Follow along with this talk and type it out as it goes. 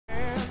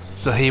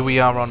So here we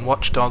are on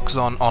Watchdogs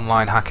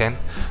Online Hacking.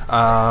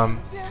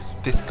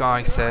 This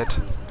guy said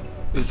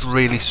it was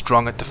really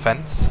strong at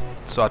defense,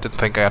 so I didn't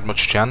think I had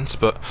much chance,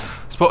 but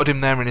spotted him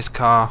there in his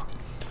car,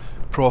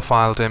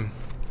 profiled him,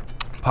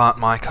 parked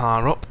my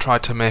car up,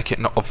 tried to make it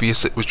not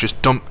obvious it was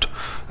just dumped,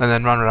 and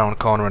then ran around the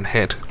corner and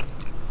hid.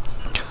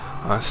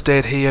 I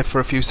stayed here for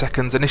a few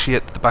seconds, initially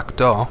at the back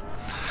door,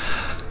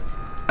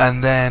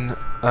 and then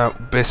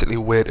basically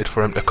waited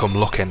for him to come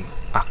looking.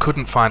 I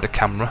couldn't find a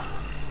camera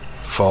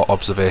for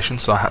observation,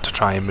 so I had to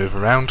try and move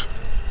around.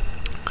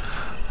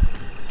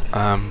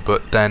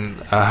 But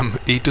then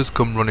he does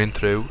come running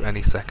through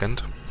any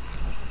second.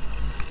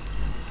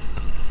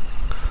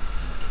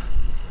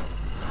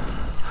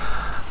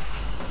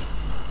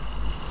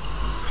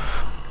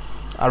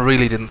 I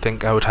really didn't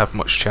think I would have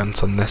much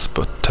chance on this,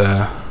 but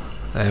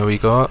there we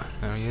go.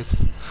 There he is.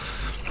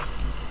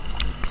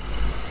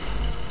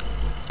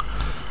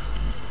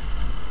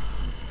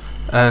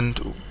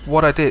 And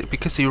what I did,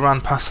 because he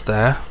ran past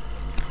there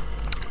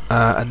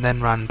and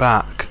then ran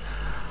back,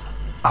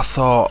 I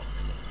thought,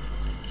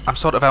 I'm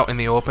sort of out in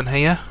the open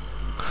here.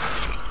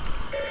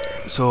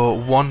 So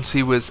once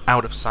he was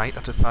out of sight,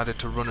 I decided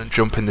to run and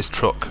jump in this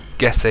truck,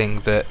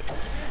 guessing that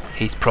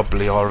he's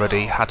probably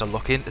already had a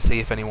look in to see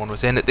if anyone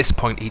was in. At this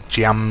point he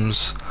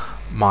jams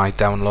my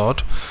download,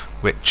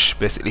 which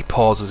basically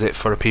pauses it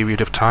for a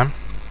period of time.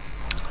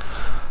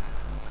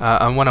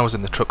 And when I was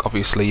in the truck,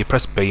 obviously you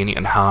press B and you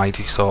can hide,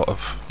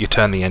 you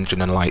turn the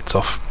engine and lights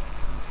off.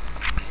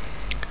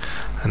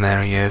 And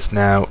there he is.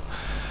 Now,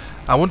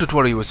 I wondered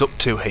what he was up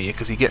to here,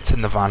 because he gets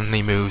in the van and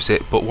he moves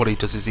it, but what he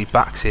does is he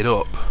backs it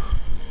up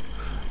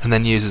and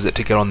then uses it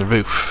to get on the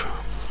roof,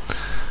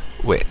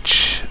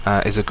 which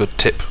is a good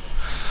tip,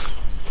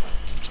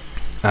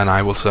 and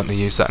I will certainly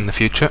use that in the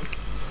future.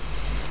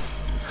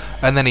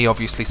 And then he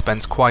obviously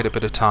spends quite a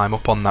bit of time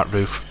up on that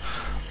roof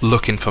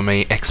looking for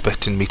me,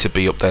 expecting me to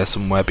be up there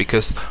somewhere,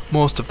 because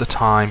most of the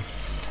time,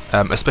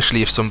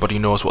 especially if somebody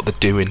knows what they're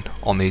doing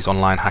on these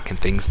online hacking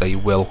things, they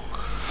will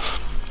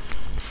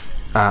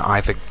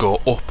either go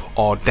up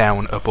or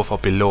down, above or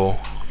below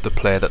the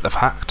player that they've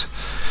hacked,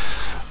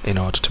 in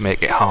order to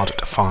make it harder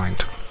to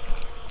find.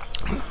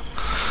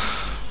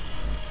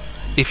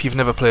 If you've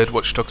never played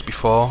Watchdogs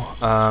before,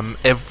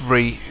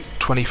 every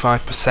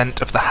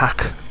 25% of the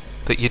hack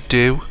that you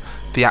do,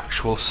 the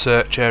actual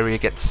search area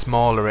gets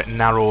smaller, it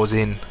narrows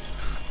in,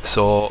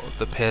 so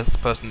the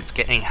person that's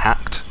getting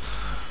hacked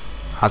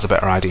has a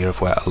better idea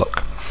of where to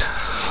look.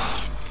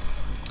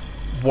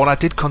 What I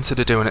did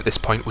consider doing at this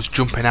point was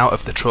jumping out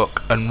of the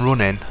truck and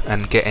running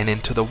and getting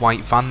into the white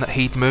van that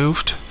he'd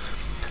moved,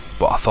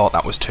 but I thought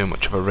that was too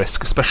much of a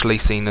risk, especially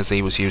seeing as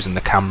he was using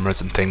the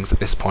cameras and things at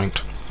this point.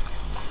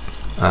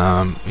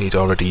 He'd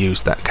already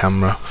used that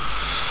camera.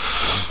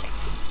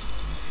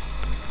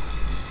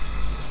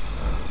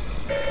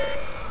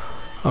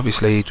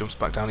 Obviously he jumps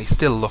back down, he's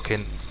still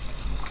looking.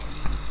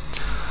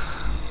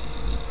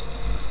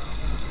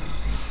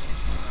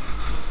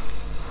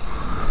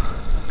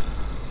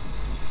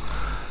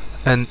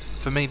 And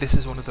for me this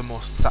is one of the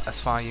most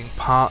satisfying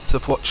parts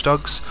of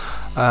Watchdogs.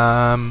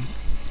 I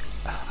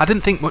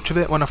didn't think much of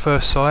it when I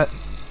first saw it,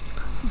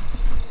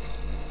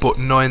 but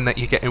knowing that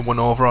you're getting one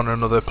over on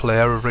another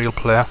player, a real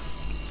player,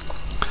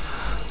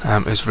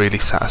 is really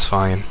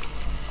satisfying.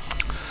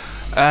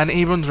 And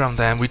he runs around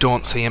there and we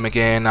don't see him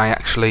again. I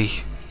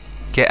actually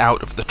get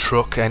out of the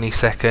truck any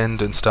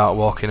second and start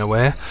walking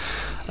away.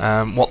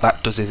 What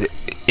that does is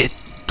it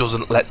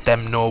doesn't let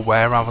them know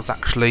where I was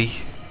actually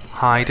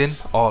hiding.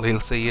 All he'll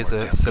see is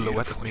a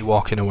silhouette of me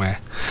walking away.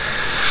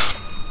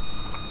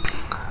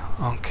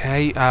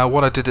 Okay,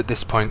 what I did at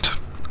this point,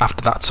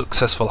 after that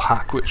successful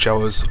hack, which I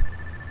was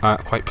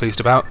quite pleased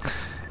about,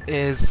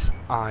 is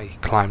I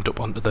climbed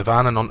up onto the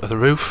van and onto the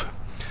roof.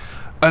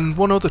 And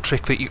one other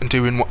trick that you can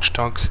do in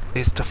Watchdogs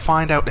is to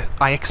find out.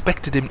 I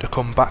expected him to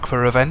come back for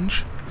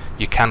revenge.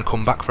 You can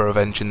come back for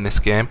revenge in this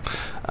game,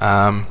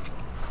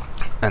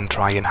 and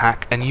try and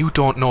hack, and you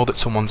don't know that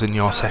someone's in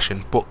your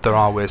session, but there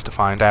are ways to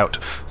find out,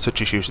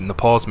 such as using the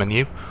pause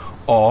menu,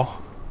 or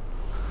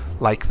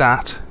like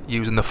that,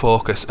 using the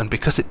focus. And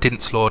because it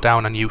didn't slow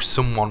down, I knew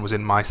someone was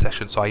in my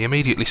session, so I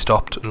immediately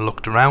stopped and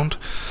looked around,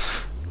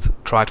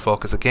 tried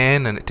focus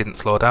again, and it didn't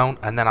slow down,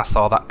 and then I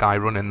saw that guy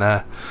running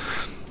there.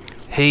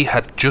 He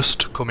had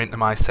just come into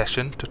my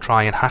session to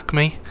try and hack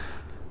me.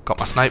 Got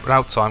my sniper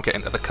out, so I'm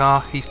getting to the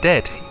car. He's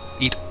dead.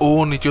 He'd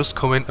only just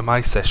come into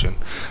my session.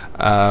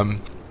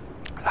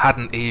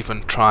 Hadn't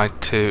even tried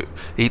to...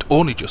 He'd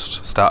only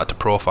just started to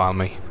profile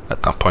me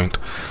at that point.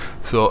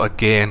 So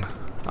again,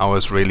 I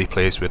was really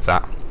pleased with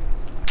that.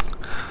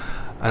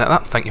 And at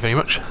that, thank you very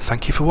much.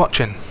 Thank you for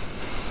watching.